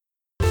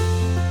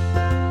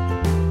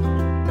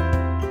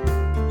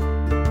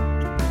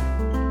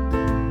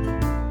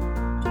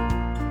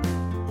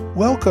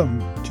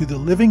Welcome to the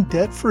Living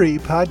Debt Free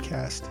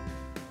podcast.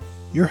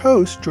 Your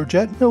host,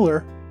 Georgette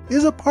Miller,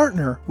 is a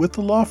partner with the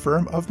law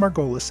firm of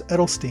Margolis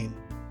Edelstein.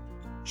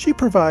 She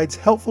provides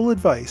helpful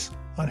advice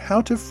on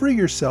how to free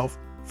yourself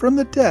from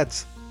the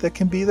debts that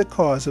can be the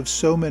cause of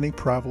so many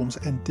problems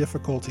and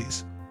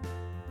difficulties.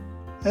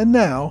 And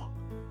now,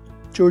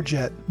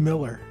 Georgette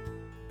Miller.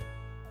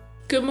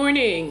 Good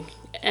morning,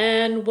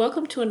 and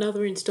welcome to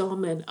another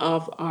installment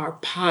of our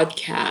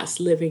podcast,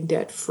 Living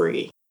Debt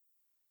Free.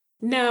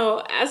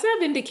 Now, as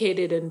I've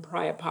indicated in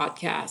prior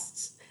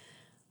podcasts,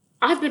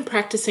 I've been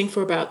practicing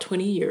for about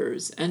 20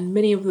 years, and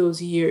many of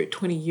those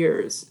 20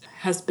 years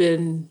has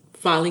been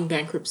filing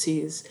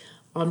bankruptcies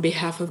on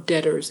behalf of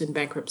debtors in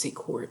bankruptcy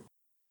court.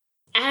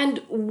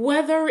 And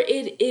whether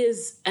it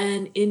is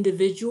an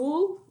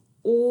individual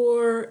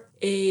or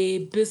a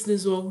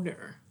business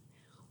owner,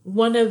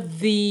 one of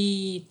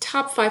the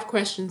top 5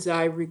 questions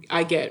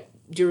I get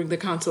during the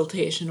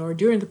consultation or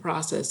during the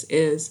process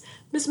is,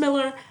 Ms.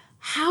 Miller,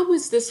 how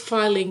is this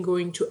filing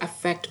going to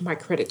affect my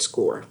credit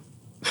score?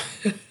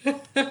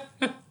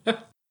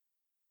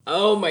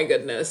 Oh my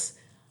goodness.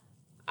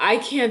 I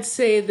can't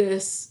say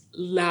this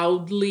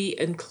loudly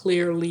and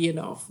clearly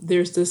enough.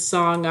 There's this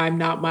song, I'm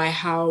not my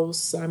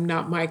house, I'm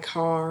not my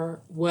car.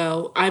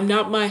 Well, I'm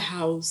not my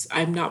house,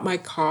 I'm not my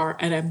car,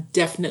 and I'm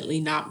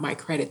definitely not my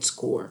credit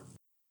score.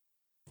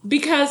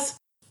 Because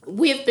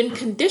we have been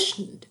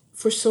conditioned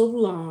for so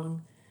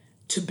long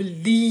to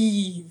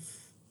believe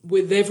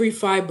with every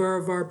fiber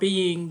of our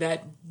being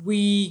that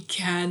we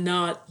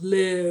cannot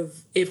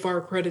live if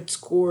our credit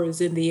score is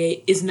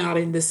not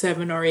in the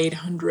 700 or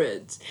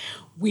 800s.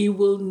 We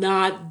will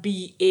not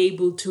be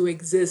able to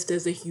exist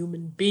as a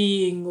human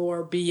being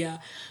or be a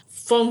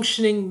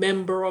functioning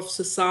member of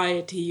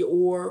society,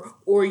 or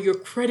your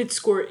credit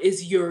score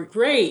is your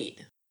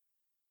grade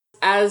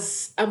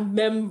as a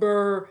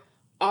member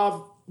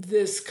of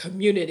this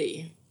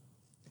community.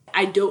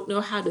 I don't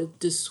know how to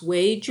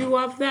dissuade you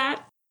of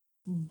that,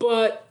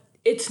 but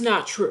it's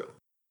not true.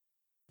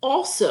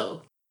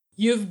 Also,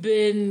 you've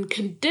been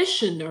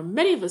conditioned, or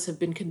many of us have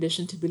been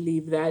conditioned to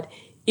believe that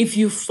if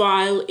you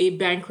file a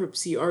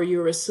bankruptcy or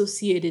you're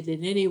associated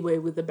in any way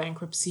with a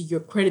bankruptcy, your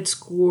credit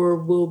score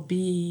will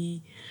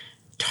be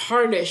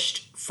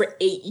tarnished for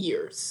 8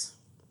 years.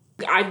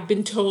 I've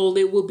been told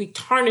it will be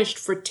tarnished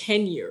for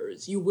 10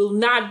 years. You will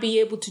not be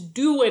able to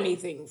do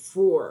anything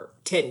for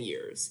 10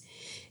 years.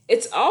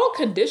 It's all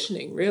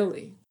conditioning,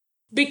 really,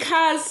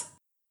 because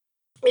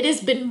it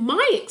has been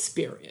my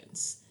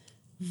experience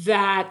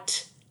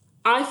that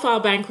I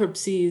file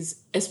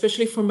bankruptcies,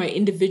 especially for my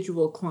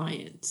individual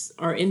clients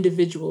or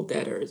individual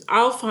debtors.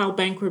 I'll file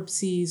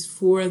bankruptcies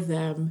for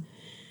them,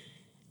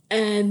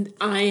 and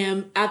I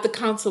am at the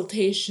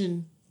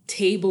consultation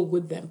table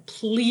with them,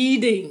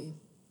 pleading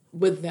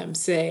with them,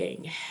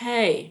 saying,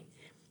 hey,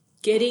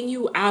 getting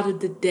you out of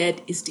the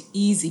debt is the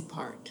easy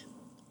part.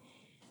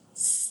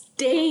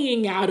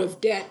 Staying out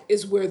of debt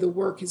is where the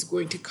work is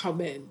going to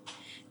come in.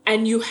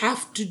 And you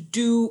have to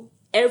do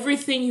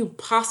everything you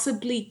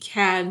possibly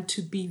can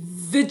to be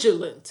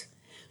vigilant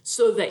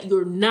so that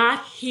you're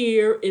not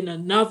here in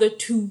another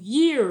 2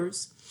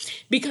 years.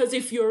 Because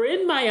if you're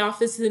in my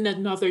office in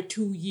another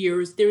 2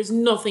 years, there's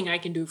nothing I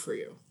can do for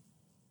you.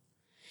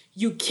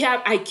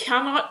 I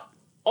cannot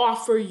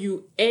offer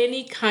you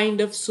any kind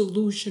of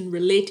solution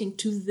relating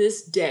to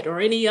this debt or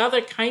any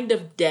other kind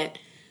of debt,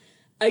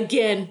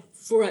 again,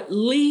 for at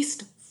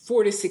least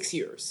 4 to 6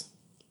 years.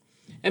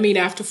 I mean,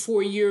 after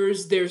 4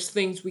 years, there's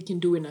things we can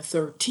do in a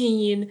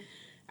 13.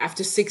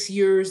 After 6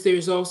 years,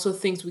 there's also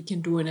things we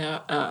can do in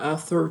a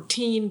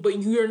 13.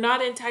 But you're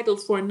not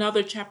entitled for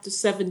another Chapter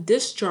 7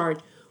 discharge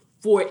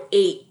for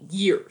 8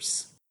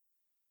 years.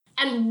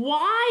 And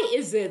why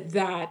is it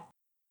that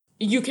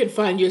you can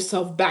find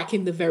yourself back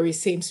in the very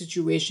same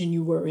situation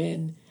you were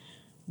in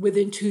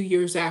within 2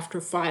 years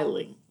after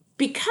filing?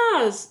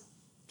 Because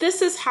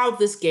this is how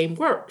this game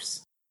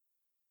works.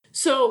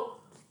 So,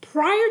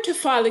 prior to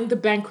filing the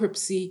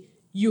bankruptcy,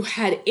 you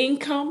had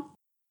income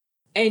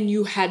and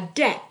you had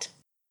debt.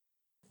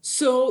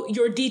 So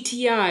your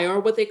DTI, or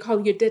what they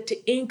call your debt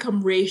to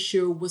income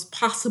ratio, was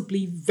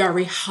possibly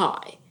very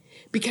high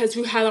because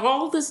you had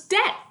all this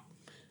debt,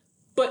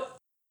 but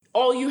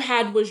all you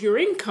had was your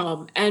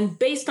income. And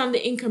based on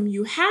the income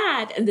you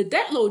had and the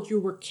debt load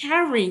you were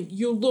carrying,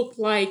 you looked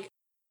like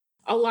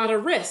a lot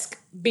of risk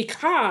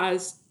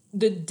because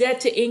the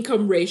debt to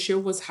income ratio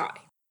was high.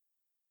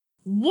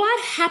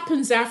 What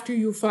happens after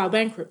you file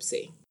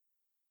bankruptcy?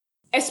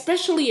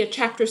 Especially at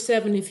Chapter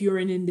 7 if you're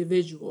an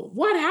individual.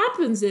 What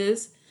happens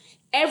is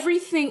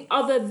everything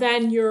other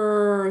than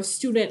your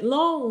student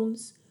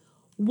loans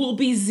will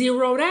be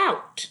zeroed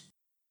out.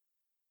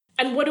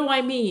 And what do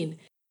I mean?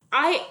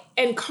 I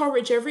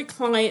encourage every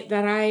client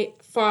that I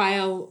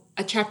file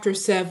a Chapter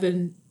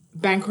 7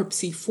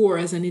 bankruptcy for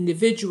as an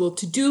individual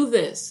to do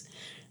this.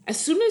 As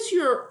soon as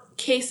your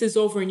case is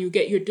over and you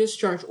get your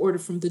discharge order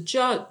from the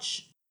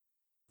judge,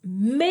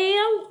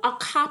 mail a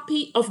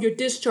copy of your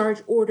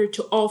discharge order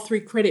to all 3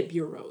 credit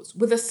bureaus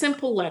with a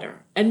simple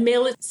letter, and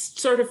mail it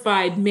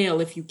certified mail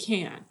if you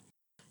can,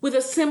 with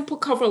a simple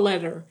cover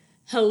letter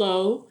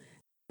hello,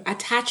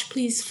 attached,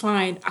 please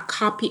find a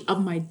copy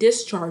of my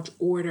discharge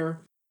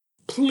order.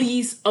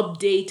 Please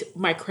update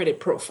my credit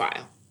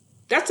profile.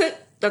 That's it.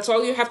 That's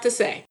all you have to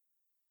say.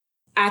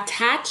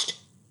 Attached,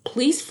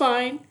 please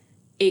find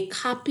a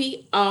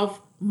copy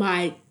of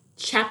my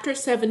Chapter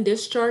 7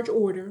 discharge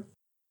order.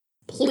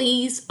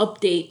 Please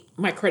update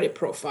my credit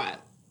profile.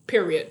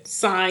 Period.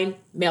 Sign,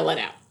 mail it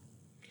out.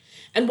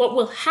 And what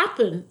will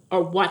happen,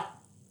 or what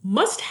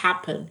must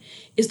happen,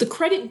 is the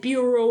credit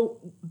bureau,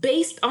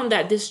 based on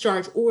that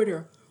discharge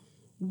order,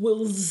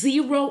 will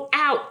zero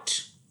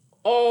out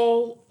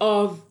all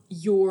of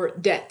your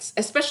debts,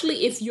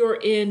 especially if you're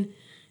in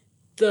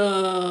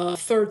the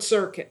Third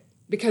Circuit.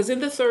 Because in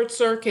the Third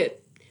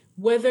Circuit,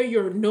 whether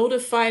you're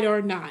notified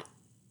or not,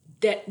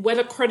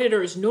 whether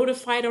creditor is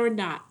notified or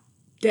not,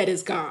 debt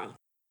is gone.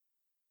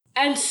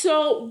 And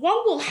so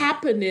what will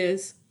happen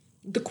is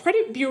the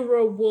credit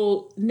bureau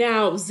will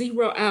now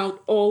zero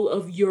out all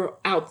of your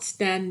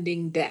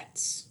outstanding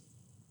debts.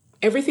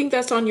 Everything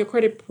that's on your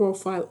credit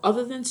profile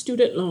other than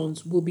student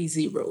loans will be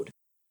zeroed.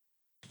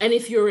 And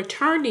if your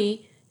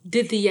attorney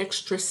did the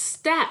extra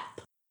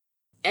step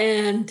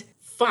and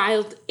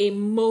filed a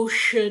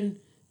motion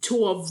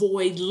to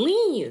avoid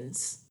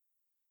liens,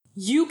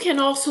 you can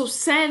also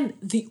send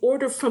the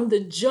order from the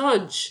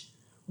judge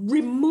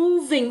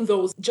removing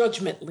those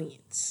judgment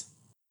liens.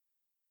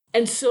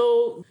 And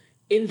so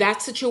in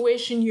that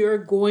situation, you're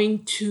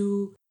going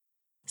to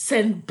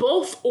send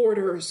both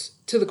orders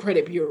to the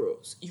credit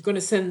bureaus. You're going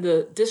to send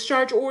the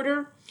discharge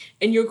order,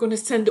 and you're going to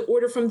send the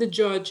order from the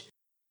judge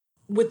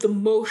with the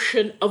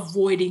motion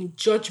avoiding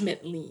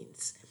judgment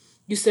liens.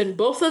 You send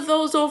both of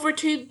those over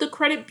to the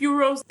credit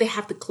bureaus. They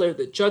have to clear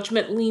the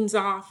judgment liens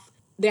off.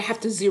 They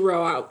have to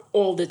zero out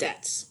all the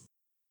debts.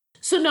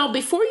 So now,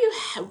 before you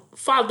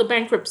filed the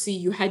bankruptcy,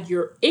 you had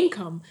your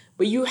income,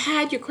 but you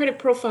had your credit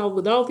profile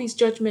with all these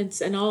judgments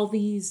and all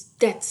these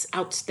debts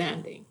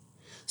outstanding.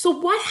 So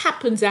what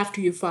happens after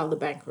you file the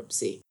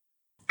bankruptcy?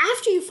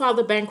 After you file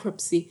the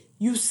bankruptcy,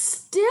 you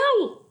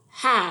still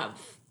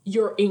have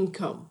your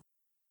income,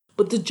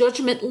 but the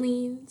judgment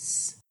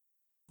liens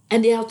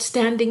and the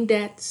outstanding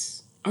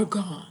debts are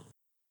gone.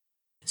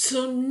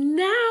 So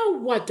now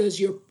what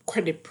does your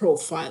credit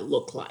profile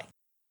look like?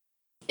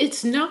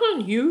 It's not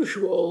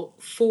unusual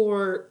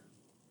for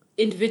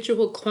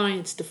individual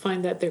clients to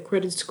find that their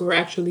credit score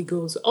actually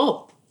goes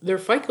up. Their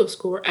FICO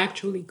score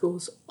actually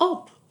goes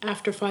up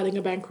after filing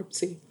a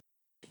bankruptcy.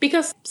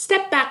 Because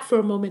step back for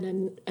a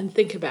moment and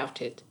think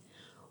about it.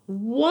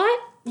 What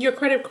your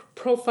credit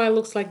profile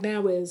looks like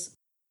now is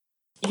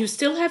you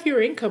still have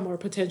your income or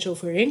potential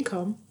for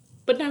income,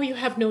 but now you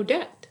have no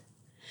debt.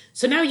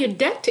 So now your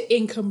debt to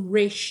income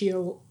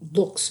ratio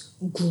looks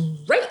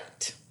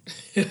great.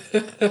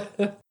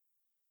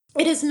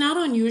 It is not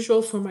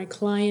unusual for my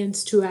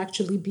clients to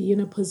actually be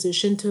in a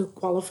position to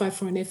qualify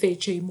for an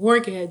FHA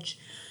mortgage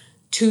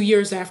 2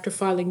 years after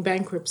filing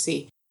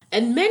bankruptcy.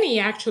 And many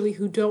actually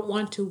who don't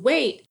want to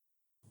wait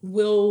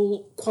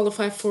will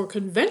qualify for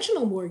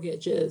conventional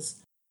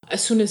mortgages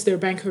as soon as their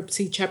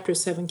bankruptcy Chapter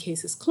 7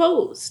 case is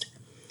closed.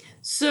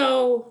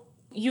 So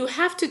you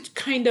have to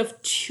kind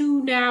of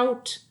tune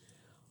out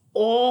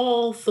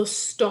all the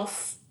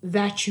stuff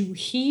that you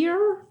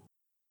hear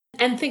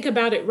and think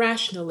about it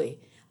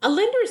rationally. A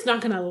lender is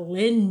not going to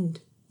lend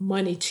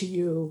money to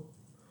you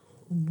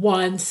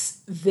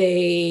once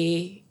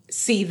they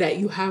see that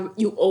you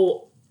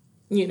owe,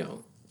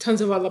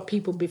 tons of other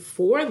people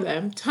before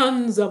them,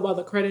 tons of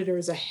other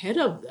creditors ahead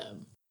of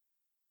them.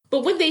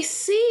 But when they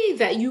see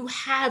that you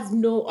have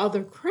no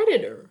other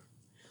creditor,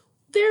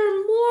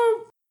 they're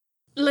more,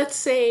 let's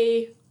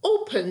say,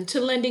 open to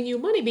lending you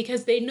money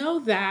because they know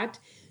that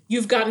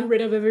you've gotten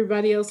rid of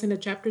everybody else in a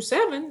Chapter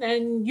 7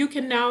 and you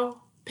can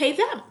now pay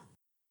them.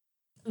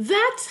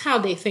 That's how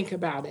they think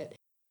about it.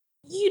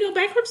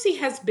 Bankruptcy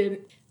has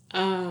been,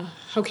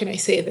 how can I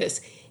say this?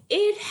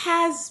 It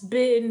has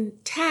been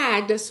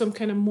tagged as some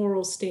kind of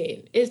moral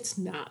stain. It's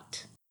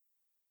not.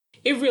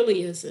 It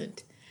really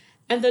isn't.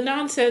 And the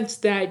nonsense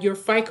that your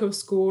FICO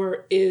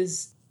score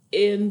is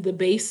in the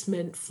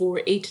basement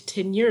for 8 to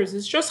 10 years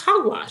is just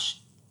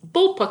hogwash,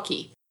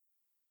 bullpucky.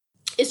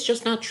 It's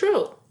just not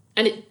true.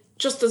 And it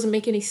just doesn't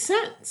make any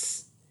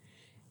sense.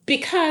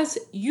 Because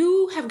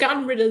you have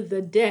gotten rid of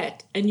the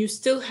debt and you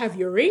still have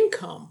your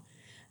income,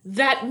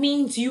 that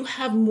means you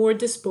have more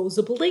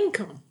disposable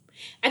income.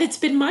 And it's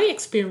been my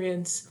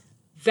experience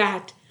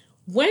that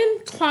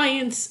when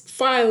clients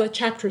file a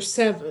Chapter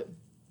 7,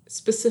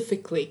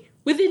 specifically,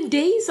 within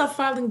days of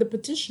filing the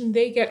petition,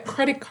 they get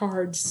credit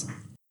cards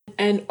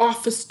and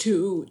offers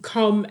to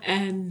come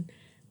and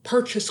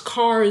purchase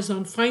cars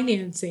on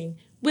financing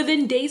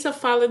within days of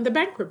filing the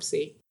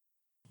bankruptcy.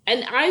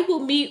 And I will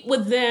meet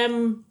with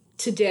them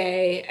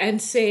today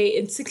and say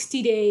in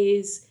 60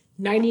 days,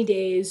 90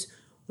 days,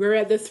 we're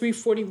at the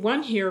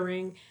 341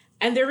 hearing,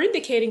 and they're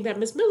indicating that,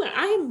 Ms. Miller,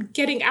 I am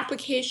getting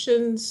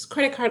applications,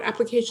 credit card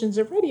applications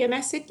already. And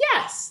I said,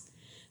 yes,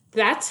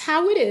 that's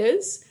how it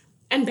is.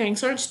 And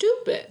banks aren't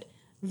stupid.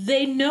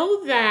 They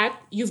know that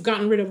you've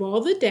gotten rid of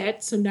all the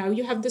debt, so now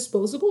you have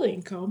disposable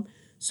income.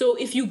 So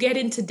if you get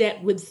into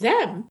debt with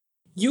them,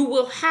 you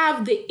will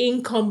have the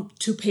income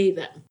to pay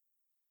them.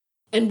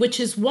 And which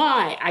is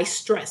why I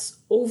stress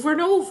over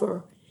and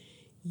over,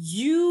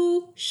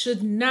 you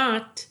should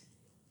not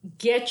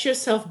get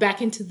yourself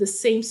back into the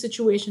same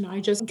situation I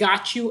just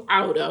got you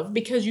out of,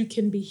 because you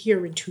can be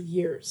here in 2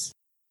 years.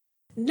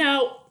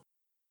 Now,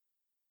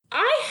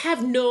 I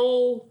have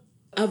no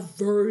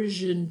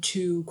aversion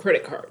to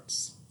credit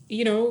cards.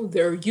 You know,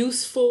 they're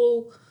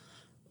useful.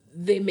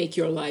 They make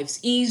your lives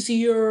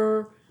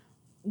easier,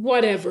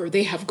 whatever.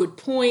 They have good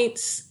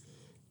points.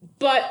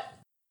 But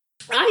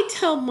I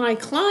tell my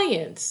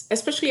clients,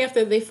 especially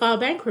after they file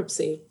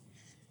bankruptcy,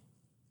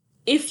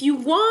 if you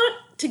want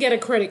to get a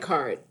credit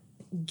card,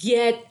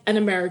 get an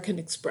American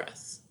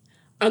Express,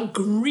 a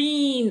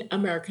green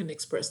American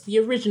Express, the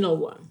original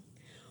one,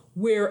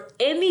 where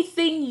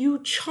anything you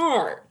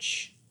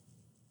charge,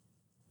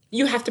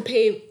 you have to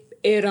pay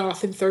it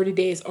off in 30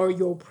 days or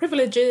your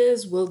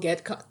privileges will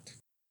get cut,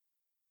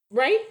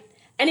 right?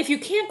 And if you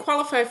can't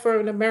qualify for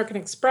an American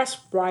Express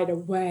right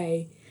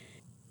away,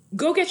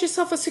 go get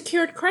yourself a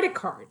secured credit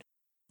card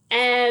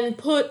and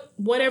put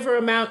whatever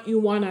amount you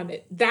want on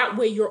it. That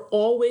way you're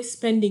always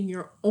spending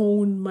your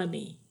own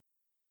money.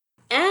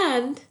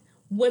 And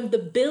when the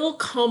bill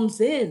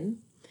comes in,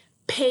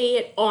 pay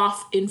it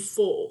off in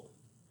full.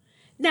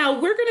 Now,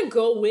 we're going to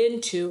go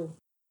into,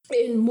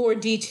 in more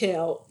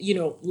detail,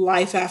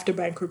 life after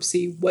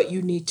bankruptcy, what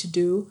you need to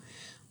do.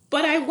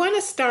 But I want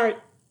to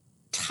start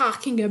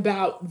talking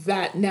about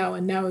that now,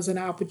 and now is an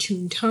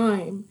opportune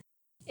time,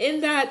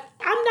 in that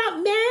I'm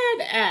not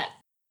mad at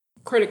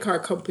credit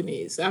card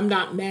companies. I'm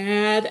not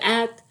mad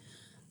at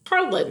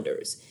car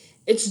lenders.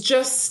 It's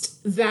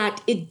just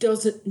that it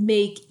doesn't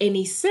make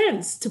any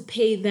sense to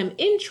pay them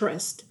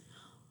interest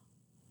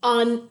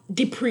on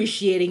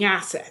depreciating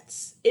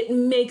assets. It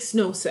makes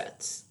no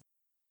sense.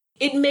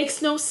 It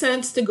makes no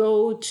sense to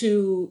go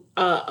to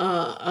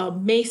a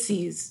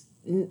Macy's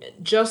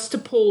just to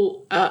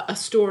pull a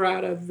store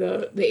out of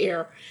the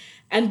air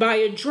and buy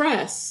a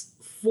dress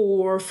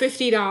for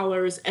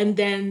 $50 and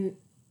then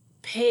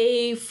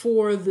pay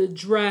for the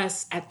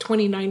dress at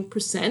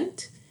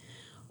 29%.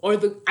 Or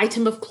the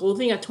item of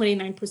clothing at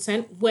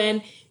 29%,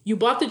 when you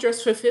bought the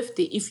dress for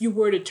 $50, if you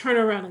were to turn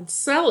around and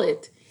sell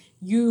it,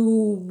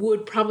 you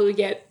would probably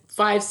get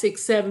 $5, $6,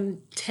 $7,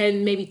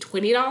 $10, maybe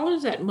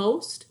 $20 at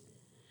most.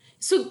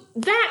 So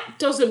that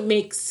doesn't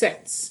make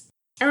sense.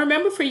 I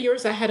remember for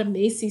years I had a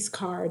Macy's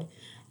card,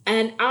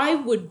 and I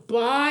would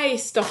buy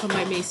stuff on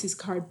my Macy's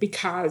card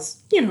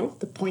because,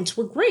 the points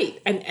were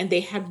great, and they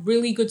had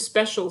really good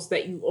specials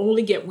that you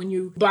only get when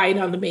you buy it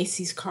on the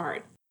Macy's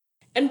card.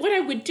 And what I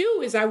would do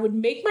is I would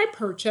make my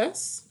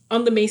purchase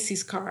on the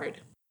Macy's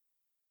card.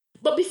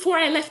 But before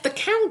I left the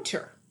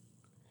counter,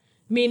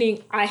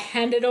 meaning I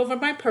handed over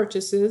my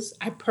purchases,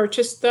 I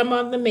purchased them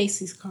on the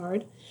Macy's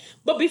card.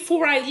 But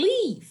before I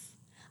leave,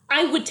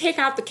 I would take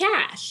out the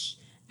cash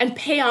and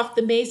pay off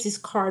the Macy's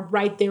card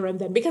right there and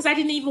then, because I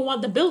didn't even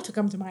want the bill to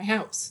come to my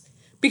house,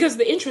 because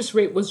the interest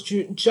rate was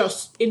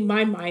just, in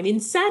my mind,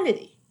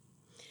 insanity.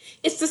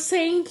 It's the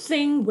same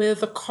thing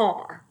with a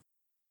car.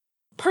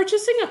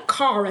 Purchasing a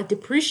car, a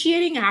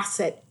depreciating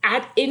asset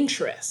at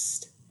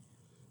interest,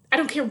 I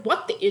don't care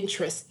what the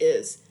interest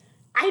is.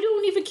 I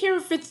don't even care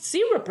if it's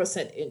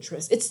 0%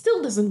 interest. It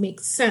still doesn't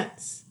make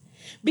sense.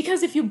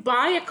 Because if you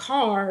buy a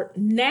car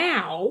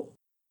now,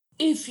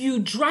 if you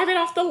drive it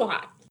off the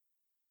lot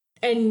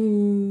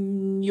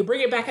and you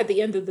bring it back at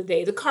the end of the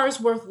day, the car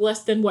is worth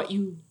less than what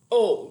you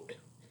owed.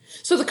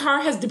 So the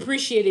car has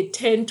depreciated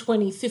 10,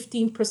 20,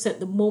 15%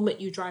 the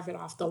moment you drive it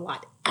off the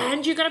lot.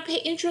 And you're going to pay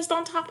interest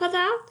on top of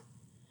that?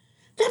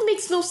 That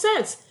makes no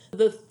sense.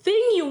 The thing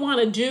you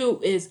want to do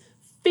is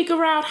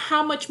figure out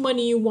how much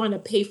money you want to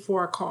pay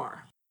for a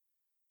car.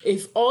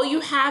 If all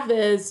you have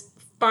is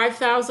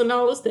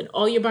 $5,000, then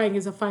all you're buying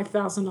is a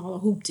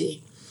 $5,000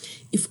 hoopty.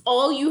 If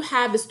all you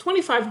have is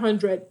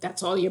 $2,500,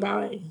 that's all you're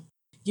buying.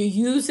 You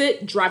use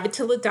it, drive it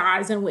till it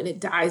dies, and when it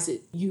dies,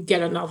 you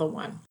get another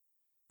one.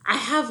 I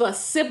have a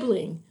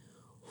sibling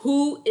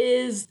who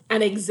is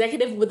an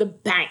executive with a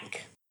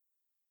bank,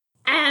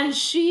 and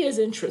she is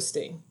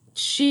interesting.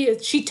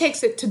 She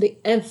takes it to the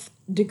nth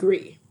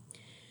degree.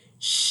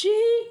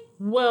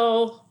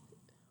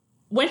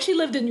 When she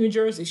lived in New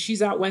Jersey,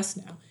 she's out west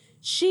now,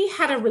 she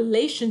had a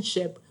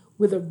relationship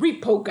with a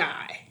repo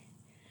guy.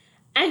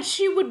 And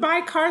she would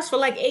buy cars for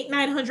like $800,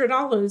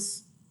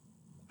 $900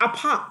 a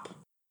pop.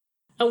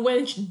 And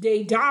when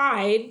they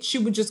died, she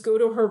would just go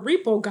to her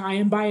repo guy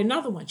and buy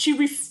another one. She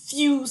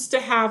refused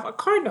to have a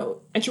car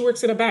note. And she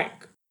works at a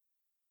bank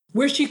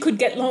where she could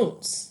get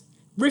loans.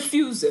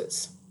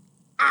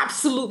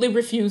 Absolutely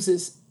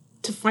refuses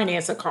to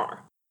finance a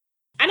car.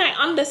 And I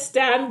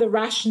understand the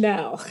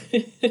rationale.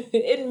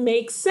 It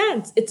makes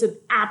sense. It's an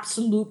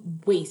absolute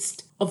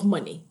waste of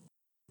money.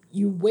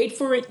 You wait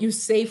for it, you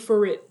save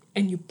for it,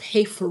 and you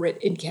pay for it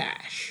in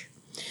cash.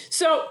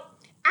 So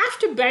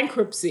after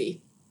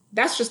bankruptcy,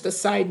 that's just a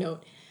side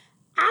note.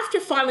 After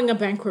filing a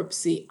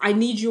bankruptcy, I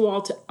need you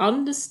all to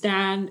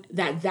understand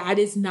that that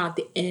is not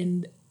the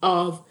end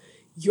of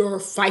your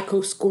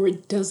FICO score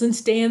doesn't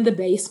stay in the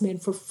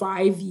basement for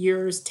 5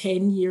 years,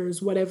 10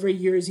 years, whatever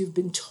years you've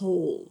been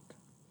told.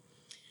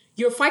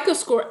 Your FICO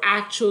score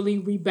actually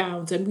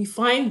rebounds. And we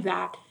find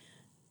that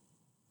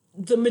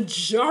the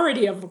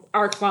majority of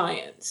our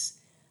clients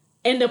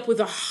end up with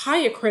a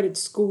higher credit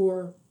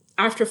score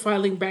after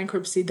filing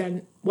bankruptcy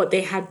than what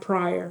they had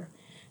prior.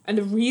 And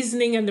the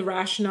reasoning and the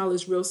rationale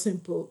is real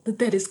simple. The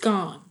debt is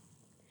gone.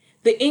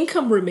 The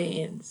income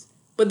remains,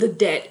 but the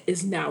debt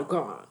is now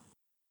gone.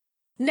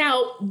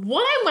 Now,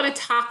 what I want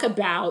to talk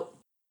about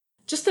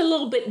just a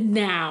little bit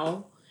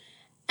now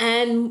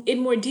and in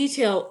more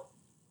detail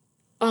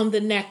on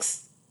the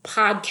next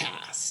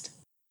podcast,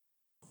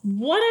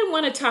 what I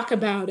want to talk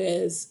about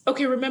is,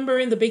 okay, remember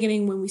in the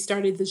beginning when we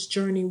started this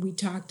journey, we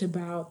talked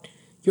about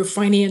your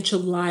financial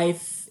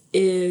life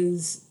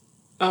is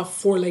a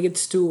four-legged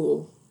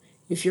stool.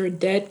 If you're in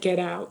debt, get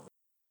out.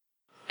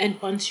 And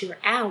once you're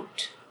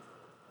out,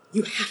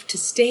 you have to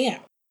stay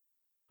out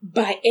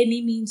by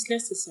any means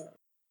necessary.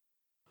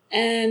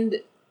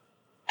 And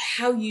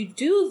how you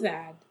do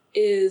that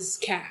is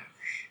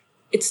cash.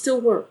 It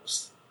still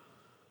works.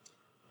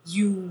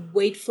 You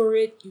wait for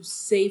it, you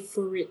save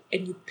for it,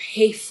 and you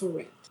pay for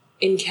it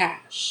in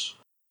cash.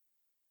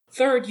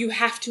 Third, you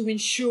have to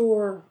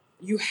ensure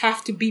you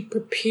have to be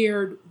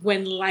prepared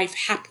when life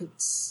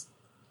happens.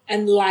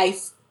 And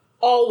life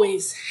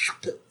always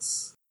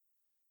happens.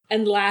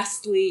 And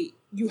lastly,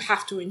 you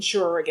have to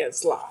insure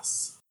against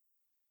loss.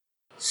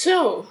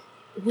 So,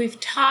 we've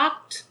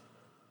talked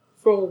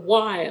for a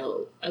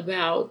while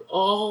about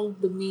all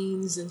the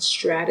means and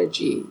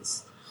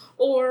strategies,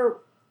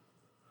 or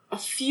a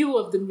few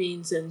of the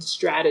means and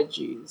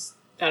strategies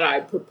that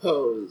I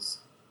propose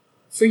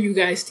for you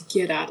guys to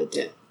get out of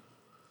debt.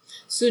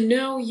 So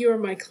now you're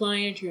my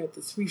client, you're at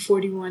the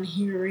 341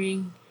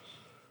 hearing,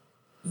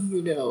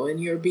 and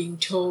you're being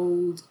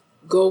told,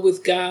 go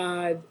with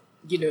God,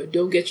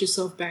 don't get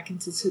yourself back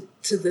into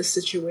this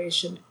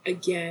situation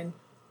again.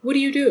 What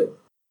do?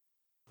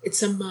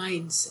 It's a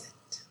mindset.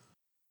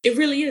 It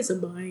really is a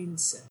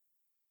mindset.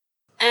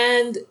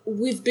 And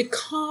we've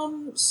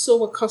become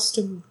so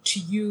accustomed to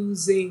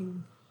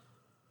using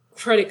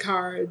credit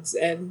cards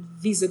and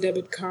Visa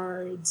debit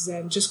cards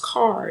and just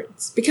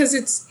cards because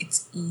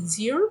it's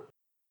easier.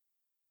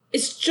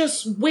 It's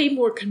just way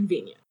more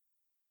convenient.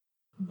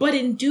 But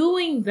in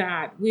doing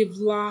that, we've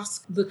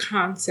lost the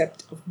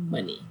concept of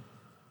money.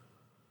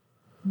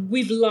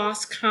 We've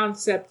lost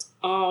concept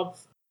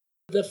of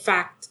the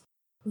fact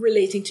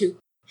relating to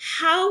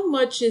how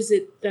much is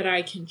it that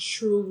I can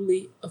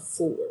truly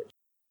afford.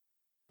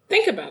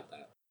 Think about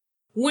that.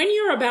 When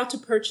you're about to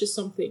purchase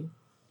something,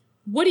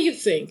 what do you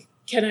think?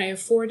 Can I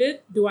afford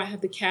it? Do I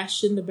have the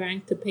cash in the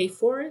bank to pay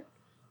for it?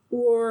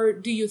 Or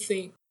do you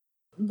think,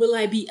 will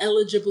I be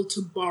eligible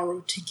to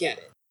borrow to get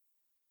it?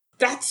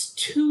 That's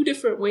two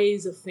different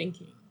ways of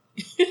thinking.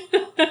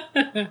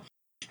 And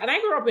I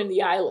grew up in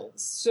the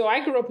islands. So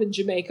I grew up in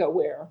Jamaica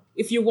where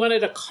if you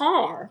wanted a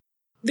car,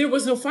 there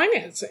was no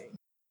financing.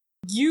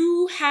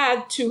 You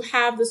had to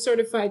have the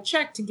certified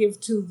check to give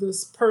to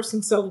this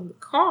person selling the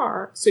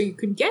car so you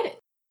could get it.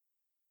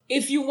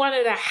 If you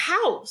wanted a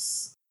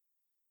house,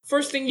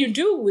 first thing you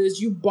do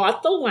is you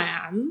bought the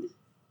land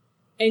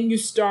and you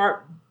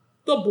start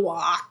the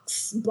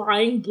blocks,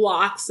 buying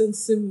blocks and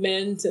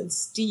cement and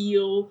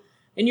steel,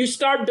 and you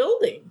start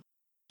building.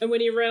 And when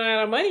you run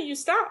out of money, you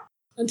stop.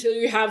 Until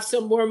you have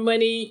some more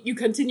money, you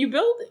continue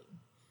building.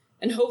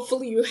 And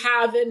hopefully you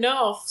have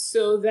enough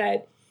so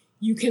that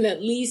you can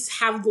at least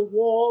have the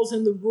walls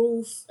and the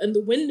roof and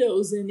the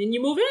windows in, and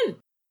you move in.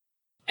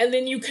 And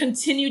then you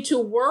continue to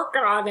work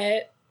on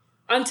it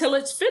until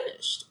it's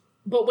finished.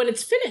 But when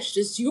it's finished,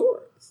 it's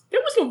yours.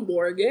 There was no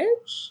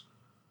mortgage.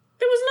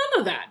 There was none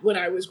of that when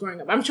I was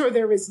growing up. I'm sure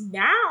there is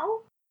now.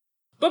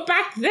 But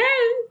back then,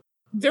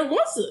 there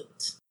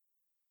wasn't.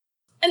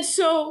 And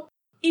so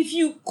if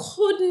you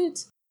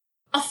couldn't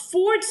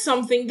afford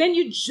something, then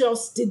you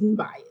just didn't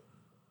buy it.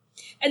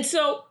 And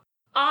so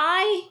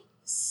I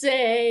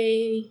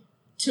say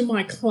to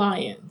my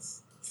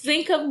clients,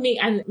 think of me,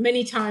 and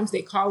many times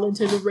they call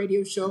into the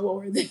radio show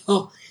or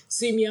they'll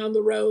see me on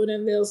the road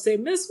and they'll say,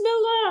 Miss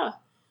Miller,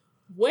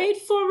 wait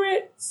for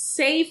it,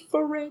 save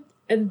for it,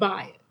 and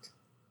buy it.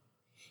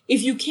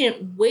 If you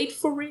can't wait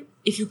for it,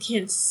 if you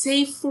can't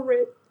save for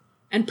it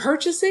and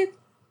purchase it,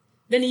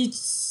 then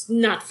it's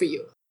not for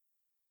you.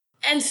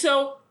 And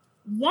so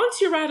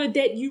once you're out of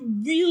debt, you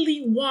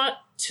really want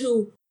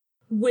to,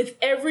 with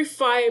every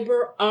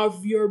fiber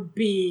of your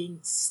being,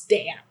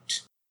 stay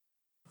out.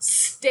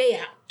 Stay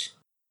out.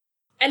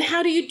 And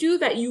how do you do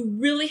that? You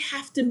really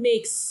have to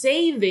make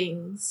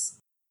savings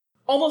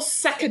almost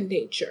second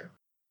nature.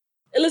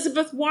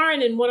 Elizabeth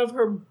Warren, in one of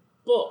her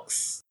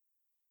books,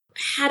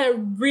 had a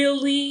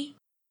really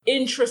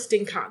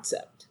interesting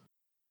concept.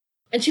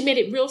 And she made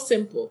it real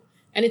simple.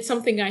 And it's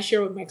something I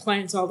share with my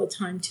clients all the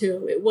time,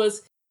 too. It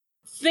was,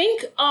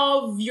 think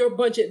of your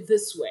budget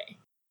this way.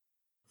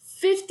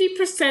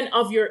 50%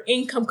 of your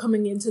income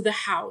coming into the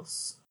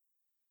house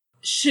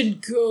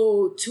should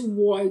go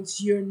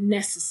towards your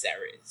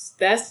necessaries.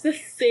 That's the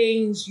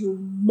things you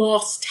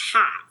must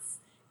have.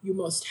 You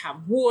must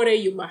have water,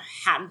 you must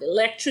have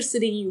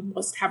electricity, you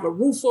must have a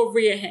roof over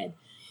your head,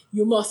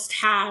 you must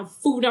have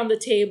food on the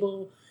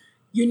table,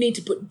 you need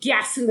to put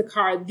gas in the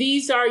car.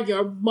 These are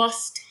your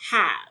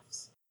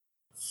must-haves.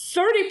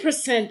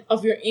 30%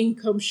 of your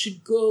income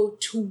should go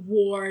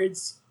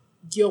towards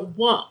your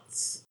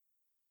wants.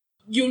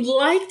 You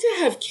like to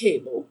have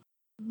cable,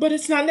 but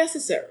it's not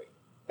necessary,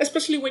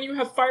 especially when you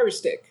have Fire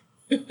Stick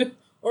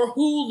or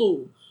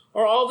Hulu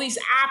or all these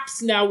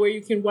apps now where you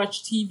can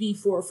watch TV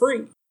for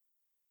free.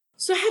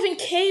 So having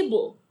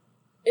cable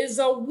is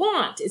a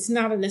want. It's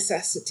not a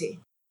necessity.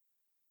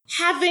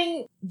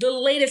 Having the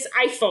latest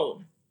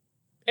iPhone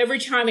every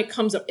time it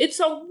comes up, it's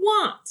a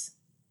want.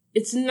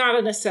 It's not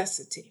a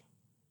necessity.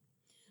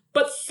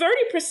 But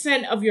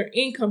 30% of your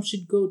income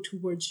should go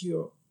towards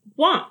your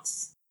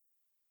wants.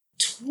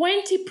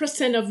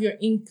 20% of your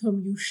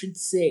income you should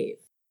save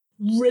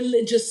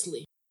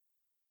religiously.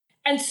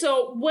 And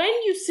so when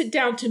you sit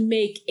down to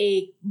make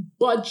a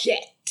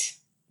budget,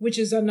 which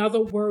is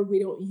another word we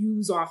don't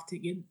use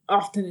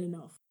often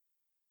enough,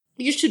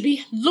 you should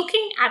be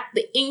looking at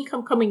the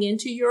income coming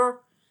into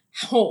your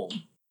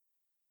home.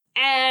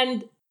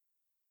 And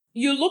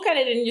you look at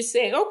it and you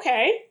say,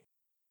 okay,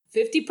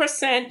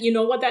 50%, you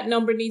know what that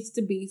number needs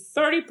to be.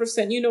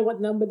 30%, you know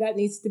what number that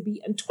needs to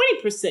be. And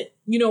 20%,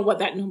 you know what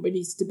that number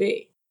needs to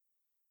be.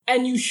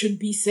 And you should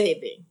be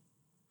saving.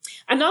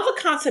 Another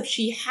concept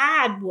she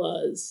had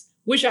was,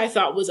 which I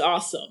thought was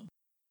awesome.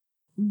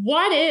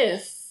 What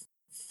if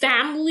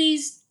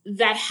families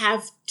that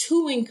have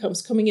two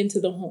incomes coming into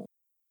the home,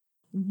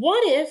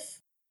 what if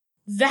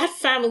that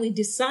family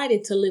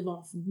decided to live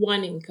off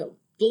one income,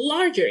 the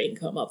larger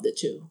income of the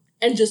two,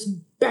 and just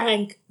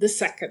bank the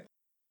second?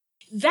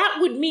 That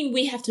would mean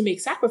we have to make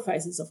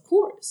sacrifices, of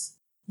course.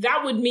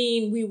 That would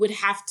mean we would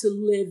have to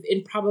live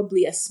in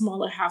probably a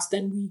smaller house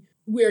than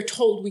we're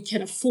told we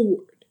can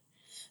afford.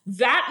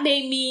 That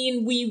may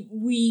mean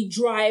we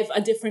drive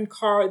a different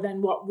car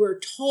than what we're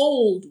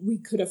told we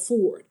could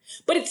afford.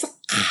 But it's a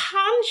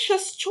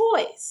conscious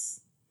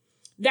choice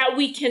that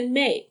we can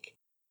make.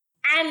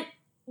 And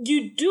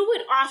you do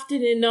it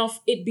often enough,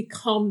 it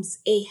becomes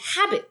a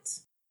habit,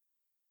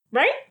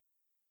 right?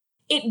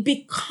 It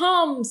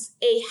becomes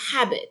a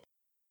habit.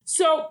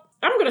 So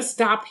I'm going to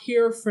stop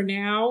here for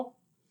now.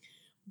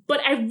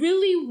 But I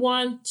really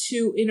want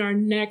to, in our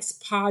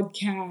next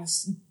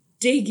podcast,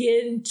 dig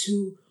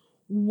into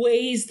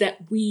ways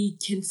that we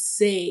can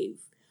save.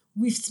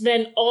 We've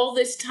spent all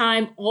this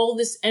time, all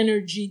this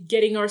energy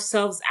getting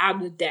ourselves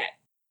out of debt.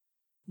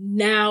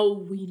 Now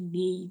we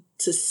need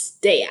to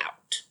stay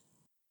out.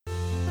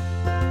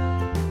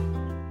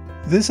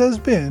 This has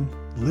been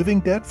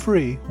Living Debt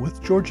Free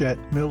with Georgette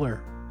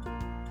Miller.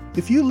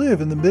 If you live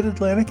in the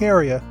Mid-Atlantic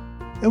area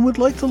and would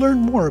like to learn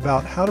more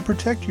about how to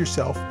protect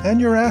yourself and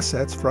your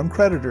assets from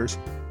creditors,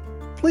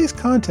 please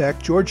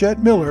contact Georgette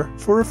Miller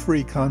for a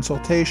free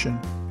consultation.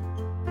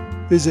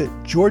 Visit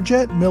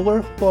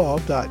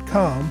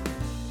GeorgetteMillerLaw.com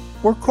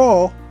or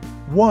call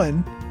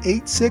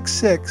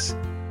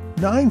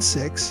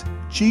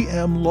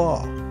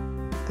 1-866-96-GM-LAW.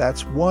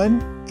 That's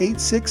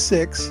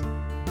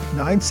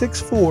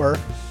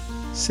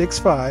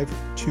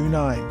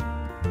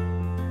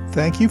 1-866-964-6529.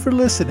 Thank you for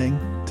listening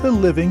to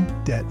Living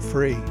Debt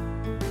Free.